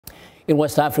In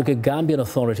West Africa, Gambian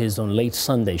authorities on late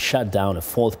Sunday shut down a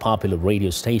fourth popular radio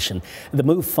station. The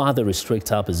move further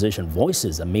restricts opposition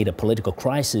voices amid a political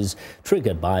crisis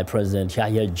triggered by President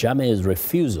Yahya Jammeh's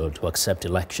refusal to accept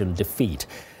election defeat.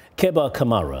 Keba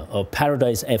Kamara of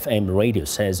Paradise FM radio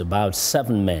says about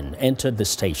 7 men entered the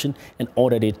station and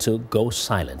ordered it to go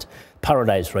silent.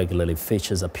 Paradise regularly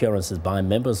features appearances by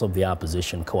members of the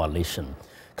opposition coalition.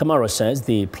 Kamara says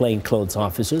the plainclothes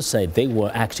officers said they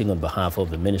were acting on behalf of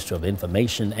the Ministry of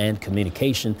Information and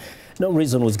Communication. No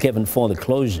reason was given for the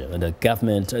closure, and a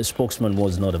government spokesman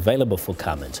was not available for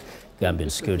comment. Gambian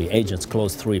security agents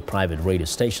closed 3 private radio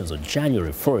stations on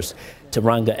January 1st.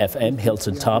 Teranga FM,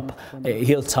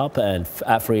 Hilltop and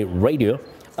Afri Radio,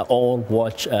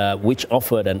 which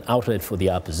offered an outlet for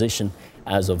the opposition.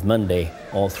 As of Monday,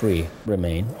 all 3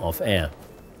 remain off air.